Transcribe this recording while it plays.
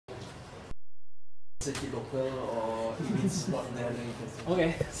it local or if it's not there, then you can say.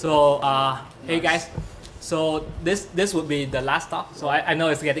 Okay, so hey guys, so this would be the last talk. So I know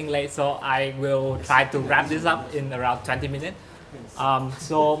it's getting late, so I will try to wrap this up in around 20 minutes.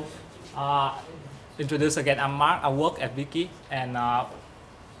 Introduce again, I'm Mark. I work at Viki, and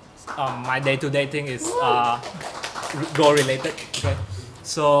my day-to-day thing is Go related. Okay,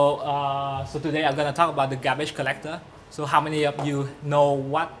 so today I'm gonna talk about the garbage collector. So how many of you know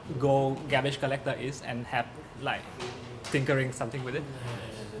what Go Garbage Collector is and have like tinkering something with it?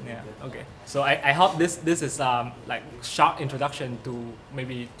 Yeah. Okay. So I hope this is like short introduction to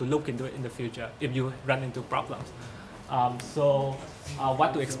maybe to look into it in the future if you run into problems.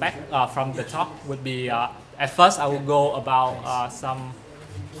 What to expect from the talk would be at first I will go about some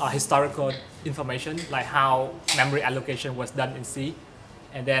historical information like how memory allocation was done in C.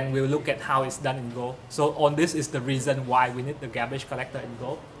 And then we'll look at how it's done in Go. So on this is the reason why we need the garbage collector in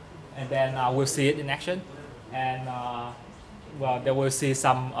Go. And then we'll see it in action. And well, then we'll see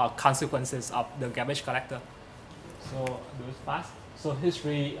some consequences of the garbage collector. So do it fast. So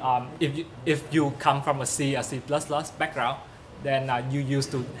history, if you come from a C or C++ background, then you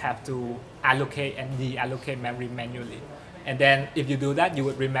used to have to allocate and deallocate memory manually. And then if you do that, you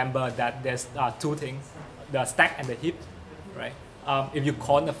would remember that there's two things, the stack and the heap, right? If you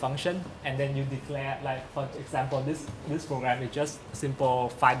call the function and then you declare, like for example, this program is just simple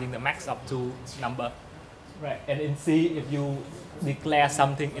finding the max of two number, right? And in C, if you declare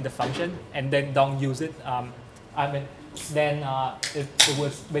something in the function and then don't use it, then it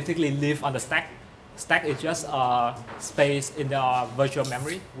will basically live on the stack. Stack is just a space in the virtual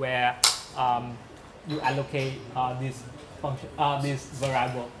memory where you allocate this function, this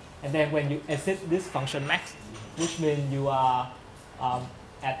variable, and then when you exit this function max, which means you are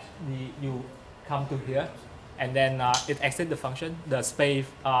you come to here, and then it exits the function. The space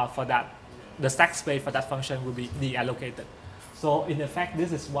for that, the stack space for that function will be deallocated. So in effect,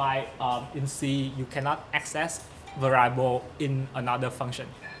 this is why in C you cannot access variable in another function.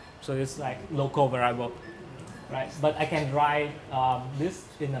 So it's like local variable, right? But I can write this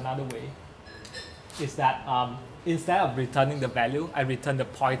in another way. Is that instead of returning the value, I return the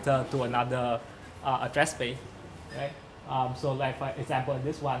pointer to another address space, right? So like for example,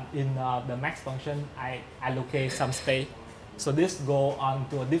 this one, in the max function, I allocate some space. So this go on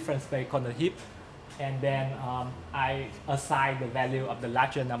to a different space called the heap. And then I assign the value of the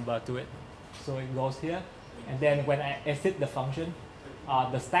larger number to it. So it goes here. And then when I exit the function,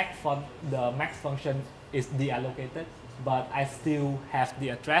 the stack for the max function is deallocated, but I still have the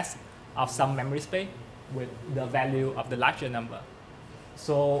address of some memory space with the value of the larger number.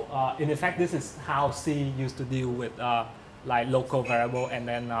 So in effect, this is how C used to deal with like local variable and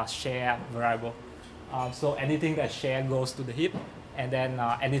then share variable. So anything that share goes to the heap, and then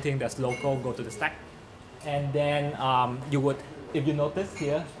anything that's local go to the stack. And then you would, if you notice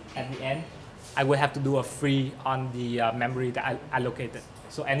here at the end, I will have to do a free on the memory that I allocated.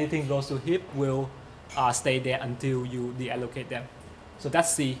 So anything goes to heap will stay there until you deallocate them. So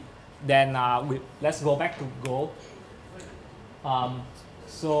that's C. Then let's go back to Go.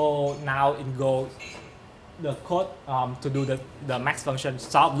 So now in Go, the code to do the max function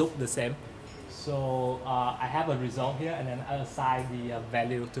sort of look the same. So I have a result here, and then I assign the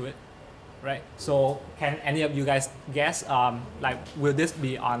value to it, right? So can any of you guys guess, like, will this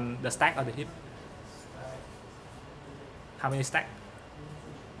be on the stack or the heap? How many stack?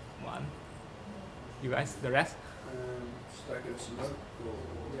 One. You guys, the rest? Stack is local.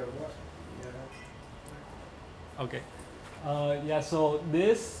 Yeah, what? Yeah. Okay. Yeah, so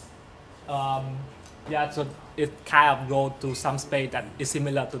this, yeah, so it kind of go to some space that is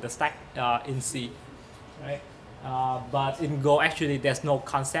similar to the stack in C, right? But in Go, actually, there's no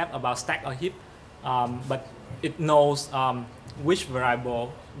concept about stack or heap, but it knows which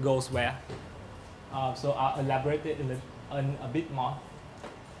variable goes where. So I'll elaborate it in a bit more.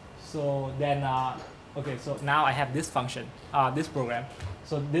 So then, okay, so now I have this function, this program.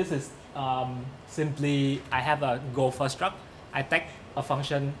 So this is simply, I have a gopher struct. I take a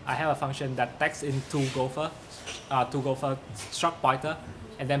function, I have a function that takes in two gopher struct pointer,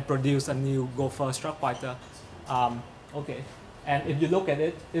 and then produce a new gopher struct pointer. Okay, and if you look at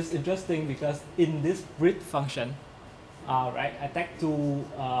it, it's interesting because in this read function, right, I take two,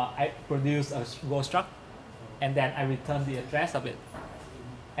 I produce a Go struct, and then I return the address of it.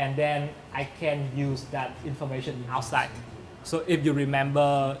 And then I can use that information outside. So if you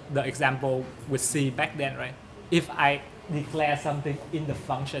remember the example with C back then, right? If I declare something in the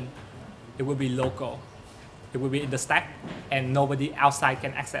function, it will be local. It will be in the stack, and nobody outside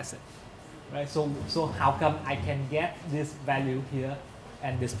can access it, right? So how come I can get this value here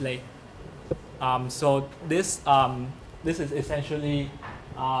and display? So this is essentially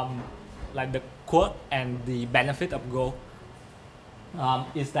like the quirk and the benefit of Go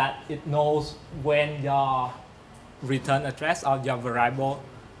is that it knows when your return address or your variable,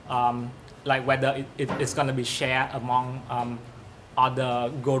 like whether it's going to be shared among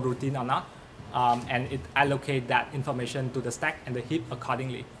other Go routine or not, and it allocates that information to the stack and the heap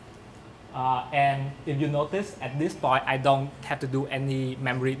accordingly. And if you notice, at this point, I don't have to do any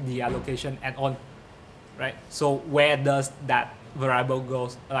memory deallocation at all, right? So where does that variable go?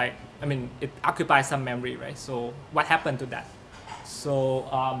 Like, I mean, it occupies some memory, right? So what happened to that? So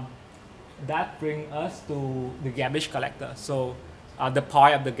that brings us to the garbage collector. So the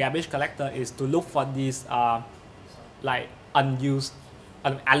point of the garbage collector is to look for these like unused,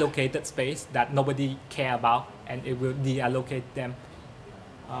 unallocated space that nobody care about, and it will deallocate them.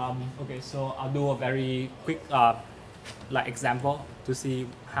 Okay, so I'll do a very quick like example to see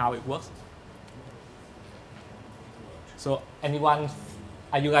how it works. So anyone,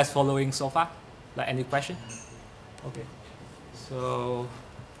 are you guys following so far? Like any question? Okay, so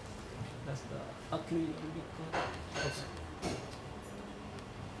that's the ugly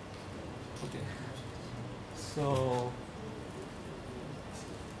okay, so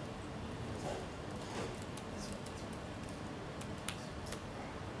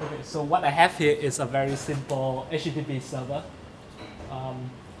okay, so what I have here is a very simple HTTP server.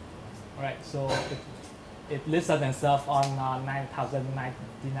 Alright, so it listens and serves on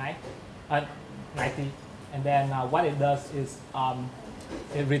 9099, 90, and then what it does is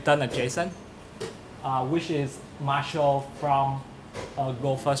it returns a JSON, which is marshaled from a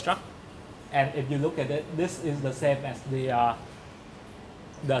Go first struct. And if you look at it, this is the same as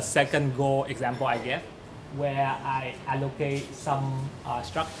the second Go example I gave, where I allocate some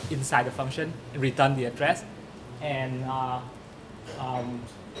struct inside the function, return the address, and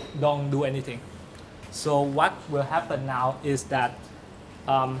don't do anything. So what will happen now is that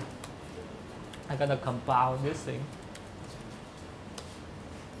I'm gonna compile this thing,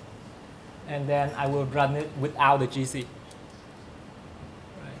 and then I will run it without the GC.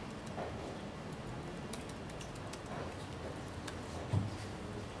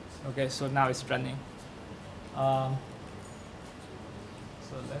 Okay, so now it's running. So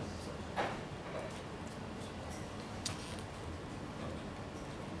let's.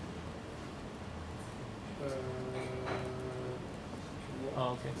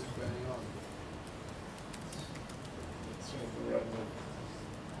 Oh, okay.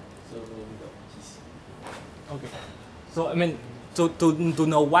 Okay. So I mean, to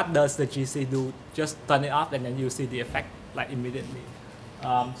know what does the GC do, just turn it off and then you see the effect like immediately.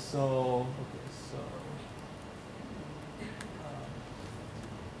 So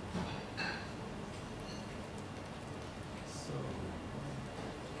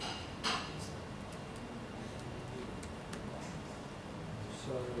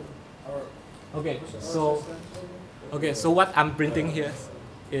okay, so. Okay, so what I'm printing here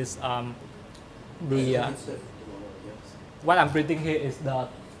is what I'm printing here is the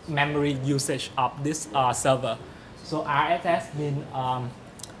memory usage of this server. So RSS means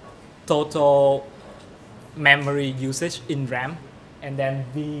total memory usage in RAM, and then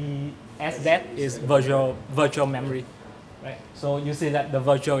VSZ is virtual memory, right? So you see that the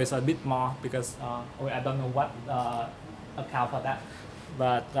virtual is a bit more because I don't know what account for that,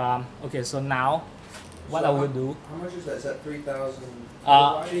 but okay. So now, what I will do? How much is that? Is that 3,000?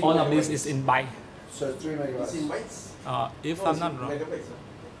 All of this is in byte. So 3 megabytes. It's in bytes? If I'm not wrong. Megabytes,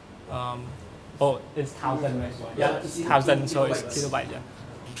 Oh, it's 1,000, right? Yeah, 1,000, so it's kilobyte, yeah.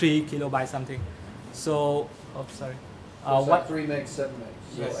 3 kilobytes something. So, oh, sorry. What? 3 megs, 7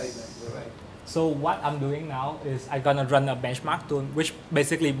 megs, so Yes. 8 megs. Right. So what I'm doing now is I'm gonna run a benchmark tool, which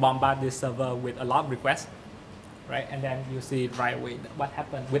basically bombard this server with a lot of requests, right? And then you see right away what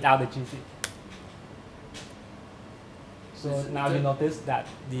happened without the GC. So now you notice that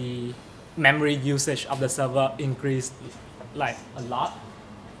the memory usage of the server increased like a lot.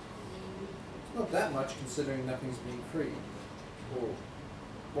 Not that much considering nothing's being free.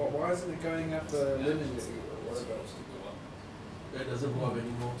 Or why isn't it going up linearly or whatever else? That doesn't go up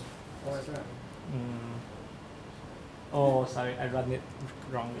anymore. Why is that? Oh, sorry, I run it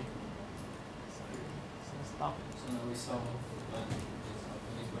wrongly. So stop. So now we saw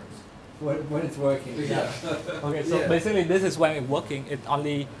it works. When it's working. Yeah. Okay, so Yeah. basically this is when it's working. It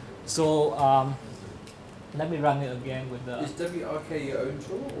only so let me run it again with the. Is WRK your own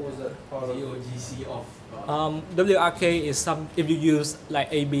tool or is that part of GC off. WRK is some if you use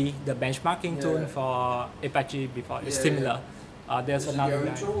like AB, the benchmarking Yeah. tool for Apache before. It's Yeah, similar. There's is it another your own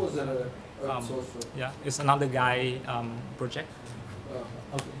guy. tool or is it an open source tool? Yeah, it's another guy project.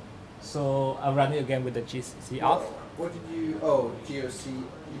 Oh. Okay, So I'll run it again with the GC off. What did you? Oh, GOC.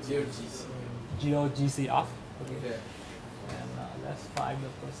 GC off. Okay. And let's find the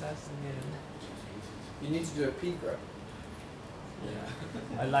process again. You need to do a P grab.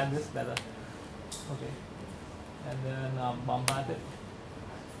 Yeah, I like this better. Okay. And then bombard it.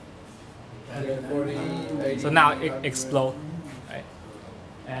 Okay, 40, 80, So now it 100. explodes, right?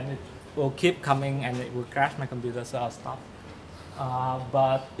 And it will keep coming and it will crash my computer, so I'll stop.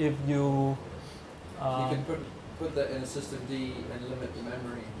 But if you You can put that in a system D and limit the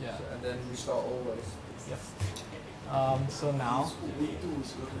memory, Yeah. and then restart always. Yep. So now,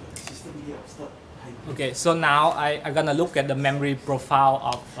 okay, so now I'm gonna look at the memory profile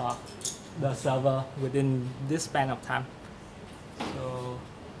of the server within this span of time. So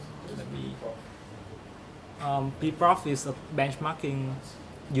let me, pprof is a benchmarking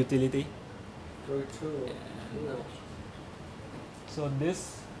utility. Go tool. So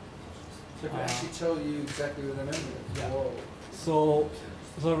this, So it can actually tell you exactly where the memory is. Yeah. Whoa.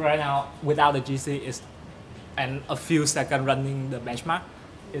 so right now without the GC is, and a few seconds running the benchmark,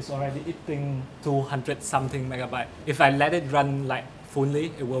 it's already eating 200 something megabyte. If I let it run like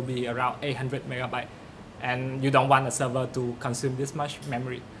fully, it will be around 800 megabyte, and you don't want a server to consume this much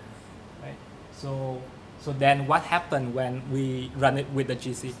memory, right? So then what happened when we run it with the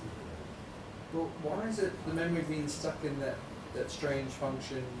GC? Well, why is it the memory being stuck in that strange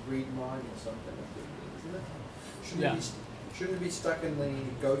function read mine or something? Isn't it? Shouldn't it be stuck in the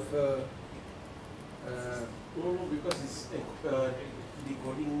Gopher? No, because it's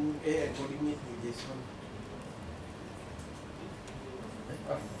decoding encoding it with JSON.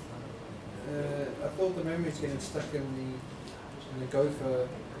 I thought the memory is getting stuck in the Gopher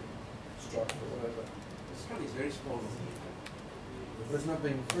struct or whatever. This one is very small. But it's not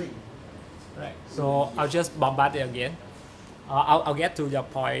being free. Right. So I'll just bombard it again. I'll get to your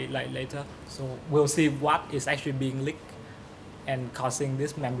point like later. So we'll see what is actually being leaked and causing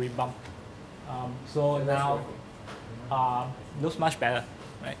this memory bump. So Yeah, that's now looks much better,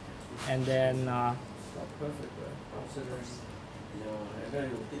 right? And then It's not perfect though, considering. Yeah, and then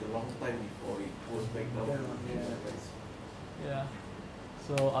it will take a long time before it goes back down. yeah.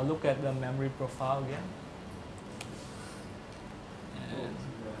 So I'll look at the memory profile again. And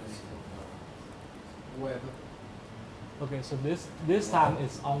Web. okay, so this time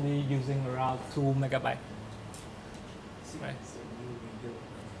it's only using around 2 megabyte. Right.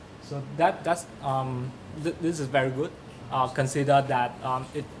 So that's this is very good. Consider that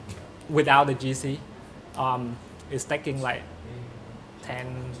it without the GC, it's taking like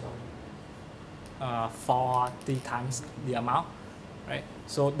 40 times the amount, right?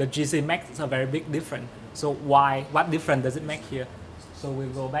 So the GC makes a very big difference. So what difference does it make here? So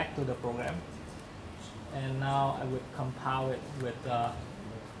we'll go back to the program, and now I will compile it with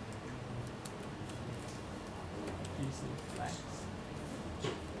GC flags.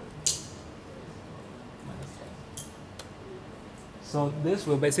 So this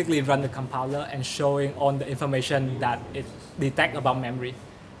will basically run the compiler and showing all the information that it detects about memory.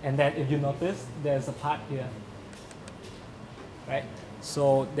 And then if you notice, there's a part here, right?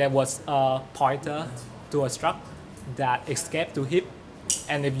 So there was a pointer to a struct that escaped to heap.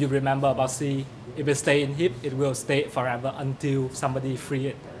 And if you remember about C, if it stays in heap, it will stay forever until somebody free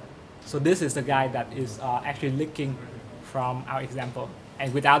it. So this is the guy that is actually leaking from our example.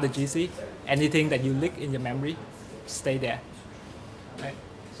 And without the GC, anything that you leak in your memory, stay there. Right?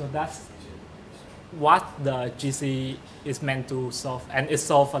 So that's what the GC is meant to solve, and it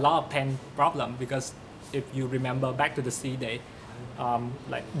solves a lot of pain problem, because if you remember back to the C day,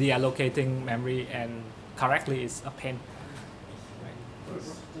 like deallocating memory and correctly is a pain.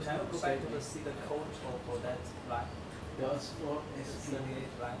 Can I go back to see the code for that line? That's not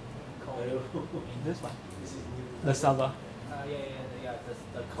Line code. This one, the server.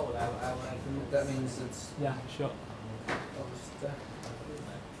 The code. I would like to look. That means it's Yeah, sure. stack.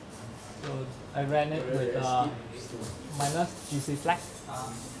 So I ran it with minus GC flag.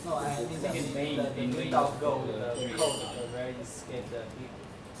 No, I mean the main Go, the code, where you escape the heap.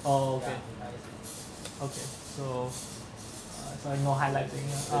 Oh, okay. Yeah, I see. Okay, so sorry, no highlighting.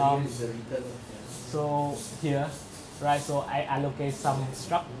 So here, right? So I allocate some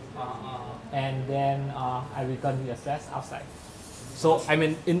struct, and then I return the address outside. So I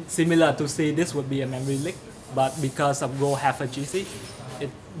mean, similar to C, this would be a memory leak, but because of Go have a GC, it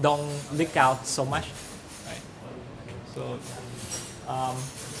don't leak out so much, right? So,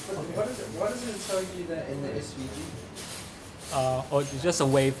 Why doesn't it tell you that in the SVG? or it's just a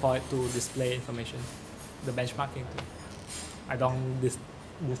way for it to display information, the benchmarking too. I don't deal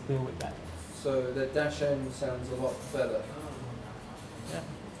with that. So the dash M sounds a lot better. Yeah.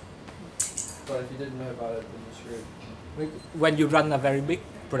 But if you didn't know about it, then you're screwed. When you run a very big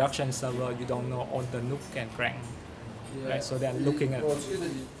production server, you don't know all the nook and crank. Yeah. Right, so they're looking at. Well, it's good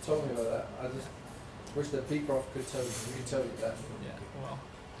that you told me about that. I just wish that Prof could tell you that. Yeah. Well.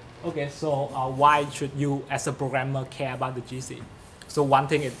 Okay. So why should you, as a programmer, care about the GC? So one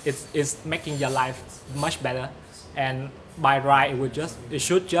thing it's making your life much better, and by right it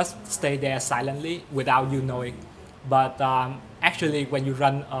should just stay there silently without you knowing. But actually, when you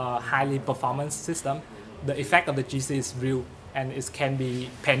run a highly performance system, the effect of the GC is real, and it can be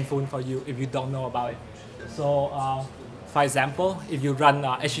painful for you if you don't know about it. So, for example, if you run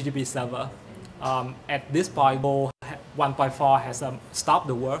a HTTP server, at this point, Go 1.4 has stopped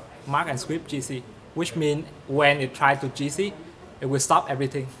the word mark and script GC, which means when it tries to GC, it will stop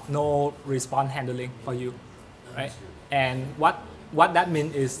everything, no response handling for you, right? And what that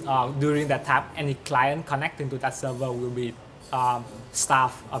means is during that time, any client connecting to that server will be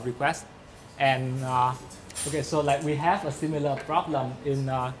starved of requests. And okay, so like we have a similar problem in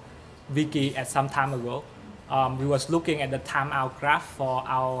Viki at some time ago. We was looking at the timeout graph for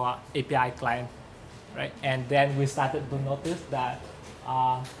our API client, right? And then we started to notice that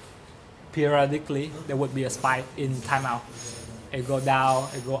periodically there would be a spike in timeout. It go down,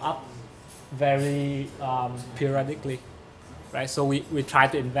 it go up very periodically, right? So we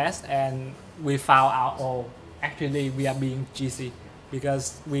tried to invest and we found out, oh, actually we are being GC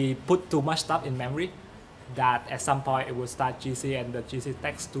because we put too much stuff in memory that at some point it will start GC and the GC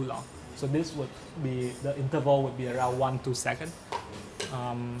takes too long. So this would be, the interval would be around 1-2 seconds.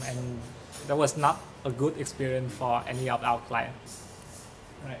 And that was not a good experience for any of our clients,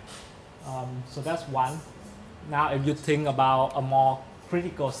 right? So that's one. Now if you think about a more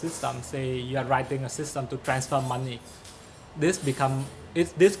critical system, say you are writing a system to transfer money, this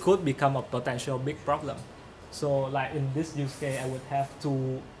could become a potential big problem. So like in this use case, I would have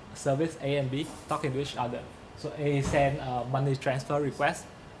two service A and B talking to each other. So A send a money transfer request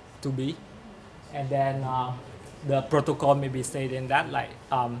to B, and then the protocol may be stating that like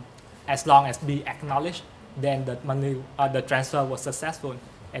as long as B acknowledged, then the money the transfer was successful,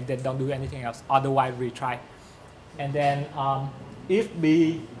 and then don't do anything else. Otherwise, retry. And then if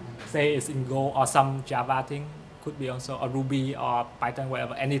B say is in Go or some Java thing, could be also a Ruby or Python,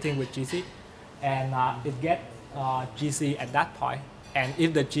 whatever, anything with GC, and it get GC at that point. And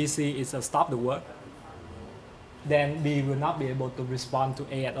if the GC is a stop the word, then B will not be able to respond to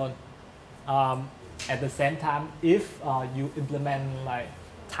A at all. At the same time, if you implement like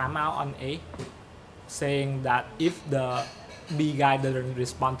timeout on A, saying that if the B guy doesn't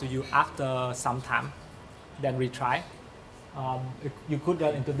respond to you after some time, then retry. You could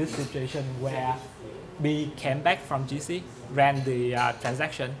run into this situation where B came back from GC, ran the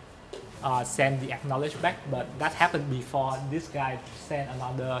transaction, send the acknowledge back, but that happened before this guy sent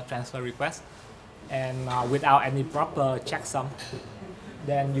another transfer request, and without any proper checksum,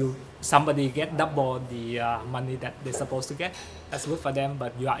 then somebody get double the money that they're supposed to get. That's good for them,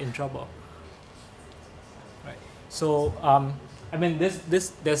 but you are in trouble. Right. So I mean,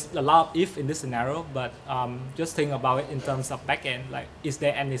 there's a lot of if in this scenario, but just think about it in terms of backend. Like, is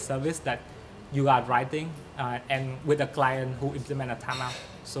there any service that you are writing and with a client who implement a timeout?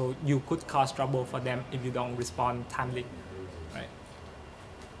 So you could cause trouble for them if you don't respond timely, right?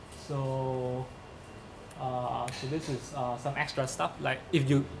 So, so this is some extra stuff. Like if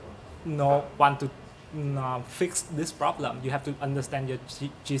you want to fix this problem, you have to understand your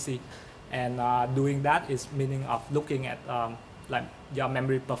GC, and doing that is meaning of looking at like your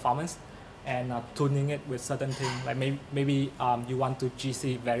memory performance and tuning it with certain things. Like maybe you want to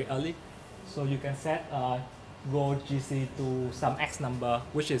GC very early, so you can set Go GC to some X number,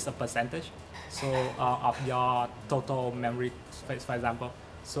 which is a percentage, so of your total memory space, for example.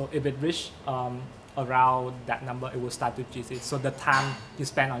 So if it reach around that number, it will start to GC. So the time you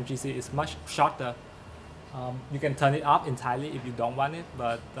spend on GC is much shorter. You can turn it off entirely if you don't want it,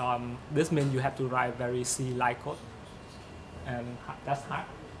 but this means you have to write very C-like code, and that's hard.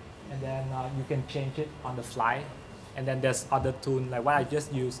 And then you can change it on the fly. And then there's other tools like what I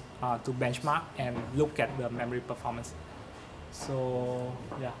just used to benchmark and look at the memory performance. So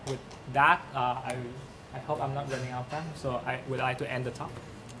yeah, with that, I hope I'm not running out of time. So I would like to end the talk.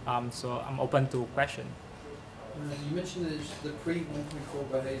 So I'm open to question. You mentioned the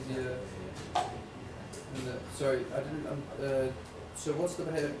pre-1.4 behavior. Sorry, I didn't. So what's the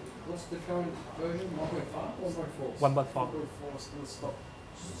behavior? What's the current version? 1.5 or 1.4? 1.4. 1.4 still stop.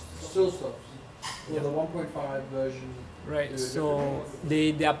 Still stops. Well, the 1.5 version. Right. So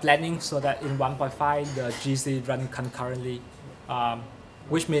they are planning so that in 1.5 the GC run concurrently,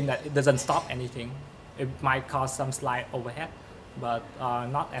 which means that it doesn't stop anything. It might cause some slight overhead, but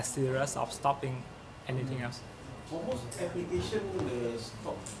not as serious of stopping anything else. For most application, the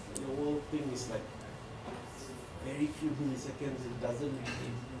stop the whole thing is like very few milliseconds. It doesn't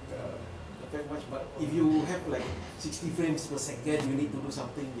really affect much. But if you have like 60 frames per second, you need to do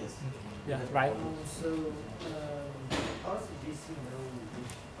something. Yes. Yeah, right. So, how does the GC know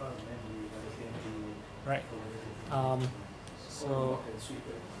which part of memory that is going to Right. So Lock and sweep,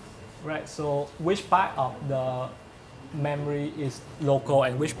 right. So which part of the memory is local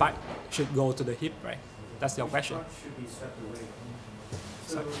and which part should go to the heap, right? That's your question. Which part should be swept away?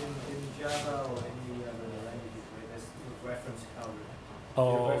 So in Java or any other languages, right, there's reference counter.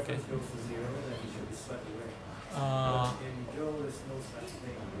 Oh, If okay. reference goes to 0, then it should be swept away. In Go, there's no such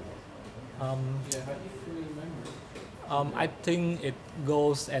thing. Yeah, how do you free memory? I think it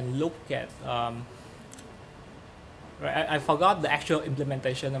goes and look at. Right, I forgot the actual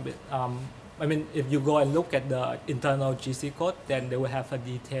implementation of it. I mean, if you go and look at the internal GC code, then they will have a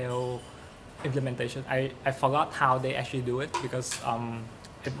detailed implementation. I forgot how they actually do it because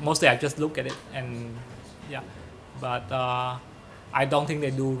mostly I just look at it and yeah, but I don't think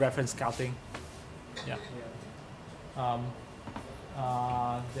they do reference counting. Yeah.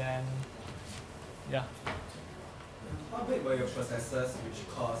 Then yeah. How big were your processors which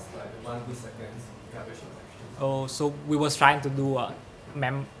cost like 1 2 seconds garbage collection? Oh, so we was trying to do a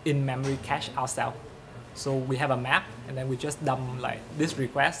in-memory cache ourselves. So we have a map, and then we just dump like this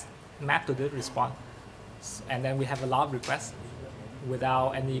request, map to this response, and then we have a lot of requests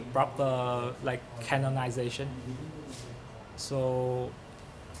without any proper like canonization. So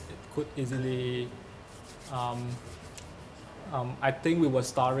it could easily. I think we were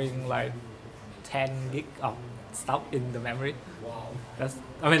storing like 10 gig of stuff in the memory. Wow.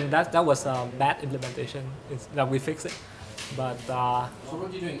 That was a bad implementation. That we fixed it, but So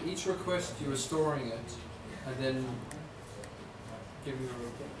what you're doing, each request you were storing it, and then giving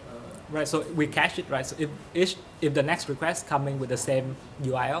right. So we cache it, right. So if the next request coming with the same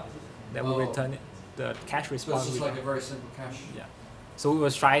URL, then we Oh. return it. The cache so response. it's just we- like a very simple cache. yeah. So we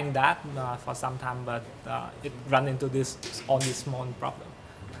was trying that for some time, but it ran into this only small problem.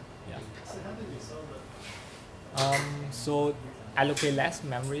 Yeah. So how did you solve that? So allocate less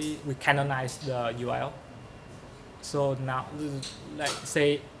memory, we canonize the URL. So now, like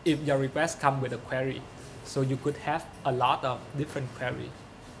say, if your request come with a query, so you could have a lot of different query,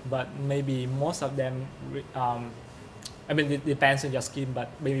 but maybe most of them, it depends on your scheme, but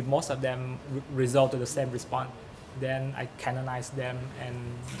maybe most of them result to the same response. Then I canonize them and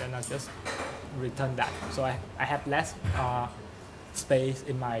then I just return that. So I have less space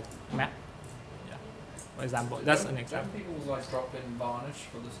in my map. For example, that's an example. Don't people like drop in varnish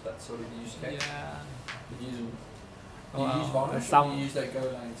for that sort of use case? Yeah. Do you Well, use varnish some- or do you use that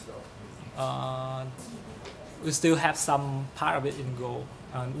Golang stuff? We still have some part of it in Go.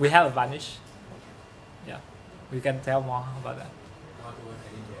 We have a varnish. Yeah, we can tell more about that. What was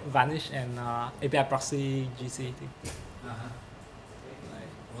Varnish and API proxy GC thing.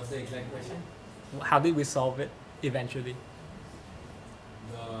 What's the exact question? How did we solve it eventually?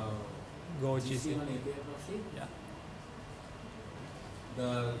 The Go GC GC. on API proxy? Yeah.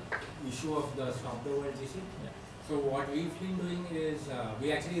 The issue of the stop the world GC? Yeah. So what we've been doing is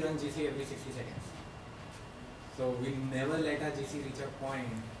we actually run GC every 60 seconds. So we never let our GC reach a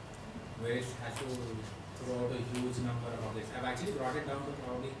point where it has to throw out a huge number of objects. I've actually brought it down to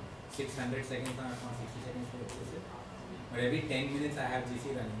probably 600 seconds on 60 seconds for exclusive. But every 10 minutes I have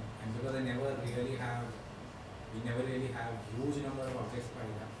GC running, and because we never really have huge number of objects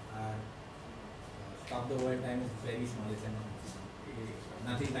piled up, our stop the world time is very small. It's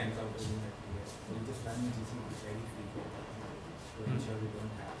nothing times out within that period. So we just run GC very frequently to ensure we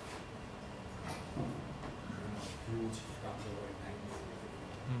don't have huge stop the world times.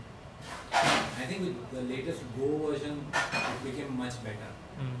 I think with the latest Go version, it became much better.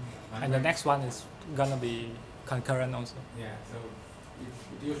 And the next one is gonna be concurrent also. Yeah, so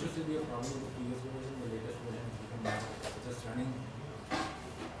it used to still be a problem with the previous version, the latest version has become better. It's just running,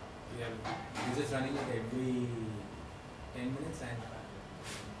 we're just running it every 10 minutes, and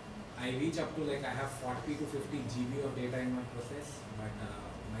I reach up to like I have 40 to 50 GB of data in my process, but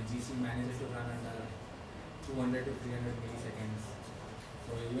my GC manages to run under 200 to 300 milliseconds.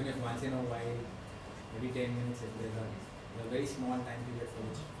 So even if once in a while, every 10 minutes, if there's a very small time period for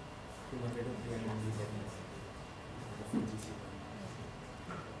which 200 to 300 milliseconds of GC.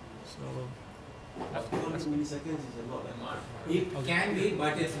 So 200 milliseconds is a lot. It can be,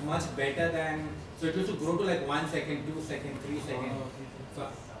 but it's much better than. So it used to grow to like 1 second, 2 seconds, 3 seconds. So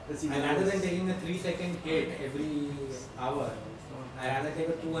and rather than taking a 3-second hit every hour, I rather take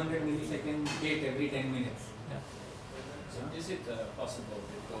a 200 millisecond hit every 10 minutes. So is it possible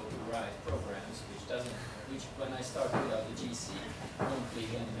to go to write programs which when I start without the GC, don't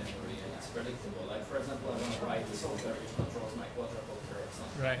leave any memory and it's predictable? Like for example, I want to write the software which controls my quadrupole or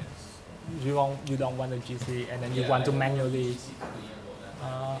something. Right. You don't want a GC and then you Yeah, want to I don't want manually. GC to be involved in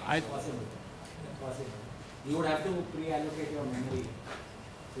that. It's possible. It's possible. You would have to pre-allocate your memory.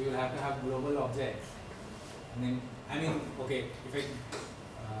 So you will have to have global objects. And then, I mean, okay, if I,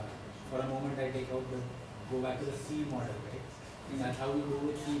 for a moment I go back to the C model, right? That's how you do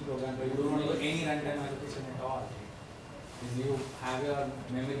with C program, but you don't want to do any runtime allocation at all. Is you have your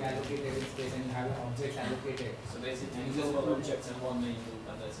memory allocated in space and you have your objects allocated. So basically, global objects and one main loop,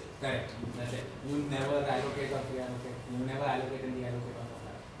 and that's it. Correct. That's it. You never allocate or pre-allocate. You never allocate and deallocate on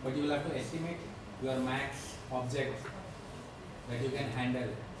that. But you will have to estimate your max object that you can handle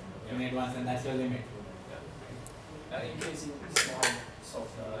in advance, and that's your limit. In case in small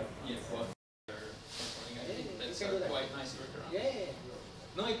software like EF1 or something, I think that's a quite nice workaround. Yeah.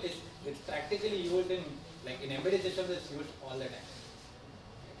 No, it's practically used in, like in embedded systems, it's used all the time.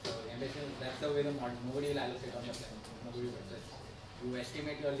 So embedded systems, that's the way the model, nobody will allocate on the plan. Nobody will. You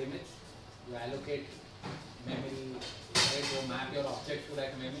estimate your limits, you allocate memory, right? You map your object to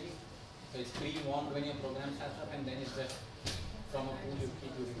that memory. So it's pre-warmed when your program starts up, and then it's just from a pool you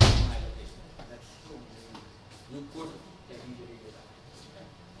keep using no allocation. That's true. You could technically do that.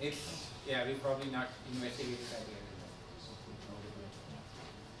 It's, yeah, we probably not investigated that yet.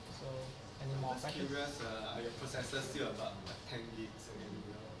 So any more Just questions? curious, are your processors still about like 10 gigs and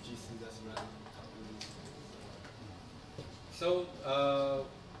your GC just run commonly? So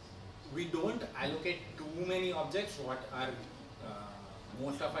we don't allocate too many objects. What are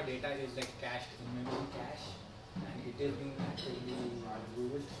most of our data is like cached in memory cache, and it is being actively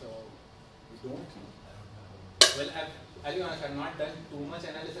used. So we don't. Well, I'll be honest. I've not done too much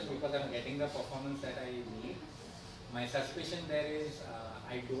analysis because I'm getting the performance that I need. My suspicion there is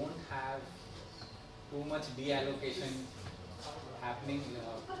I don't have too much deallocation happening.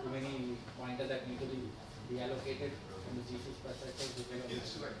 Too many pointers that need to be deallocated from the GC's perspective.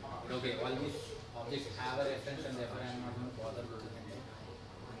 Okay, all these objects have a reference, and therefore I'm not going to bother with it.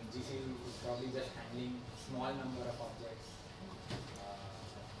 And GC is probably just handling small number of objects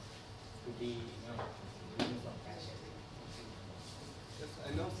to be, removed from cache. Yes, I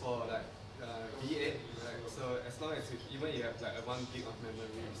know for like V8, like, so as long as even you have like a 1 gig of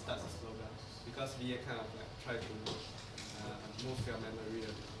memory, it starts to slow down because V8 kind of like try to move your memory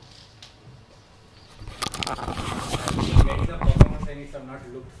a bit. Getting the performance I need to not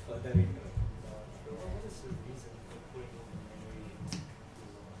look further into it.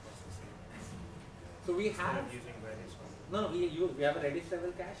 So we have we have a Redis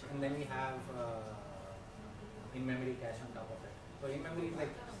level cache, and then we have in-memory cache on top of it. So in-memory is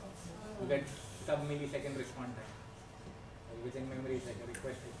like you get sub-millisecond response time. Which in-memory is like a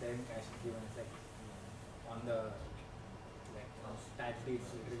request is there in cache is given. It's like on the stat sheet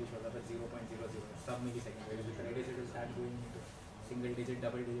literally shows up at 0.00 sub-millisecond. Whereas with Redis it will start going into single digit,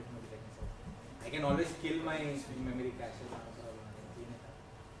 double digit milliseconds. So I can always kill my in-memory cache. Not a problem. I can clean it up.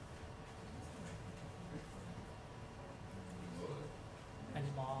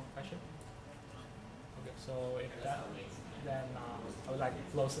 Any more questions? Okay, so if that, then I would like to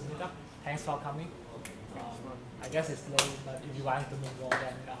close the meetup. Thanks for coming. I guess it's late, but if you want to mingle,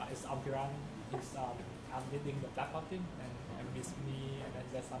 then it's Ampiran. I'm leading the platform team, and with me, and then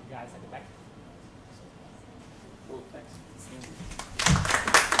there's some guys at the back. Cool, thanks.